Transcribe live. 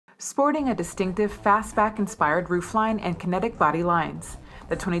Sporting a distinctive fastback-inspired roofline and kinetic body lines,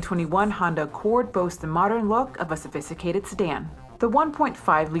 the 2021 Honda Accord boasts the modern look of a sophisticated sedan. The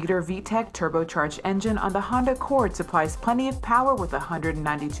 1.5-liter VTEC turbocharged engine on the Honda Accord supplies plenty of power with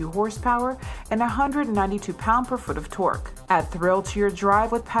 192 horsepower and 192 pound-per-foot of torque. Add thrill to your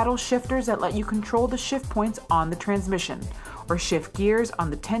drive with paddle shifters that let you control the shift points on the transmission, or shift gears on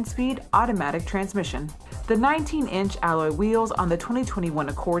the 10-speed automatic transmission. The 19-inch alloy wheels on the 2021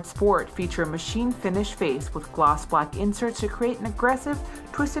 Accord Sport feature a machine-finished face with gloss black inserts to create an aggressive,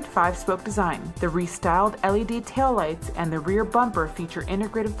 twisted 5-spoke design. The restyled LED taillights and the rear bumper feature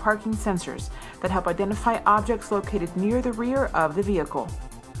integrated parking sensors that help identify objects located near the rear of the vehicle.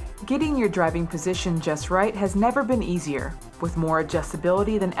 Getting your driving position just right has never been easier. With more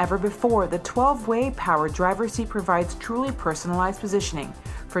adjustability than ever before, the 12-way power driver's seat provides truly personalized positioning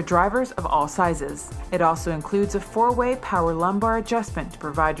for drivers of all sizes. It also includes a 4-way power lumbar adjustment to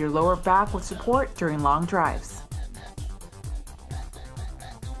provide your lower back with support during long drives.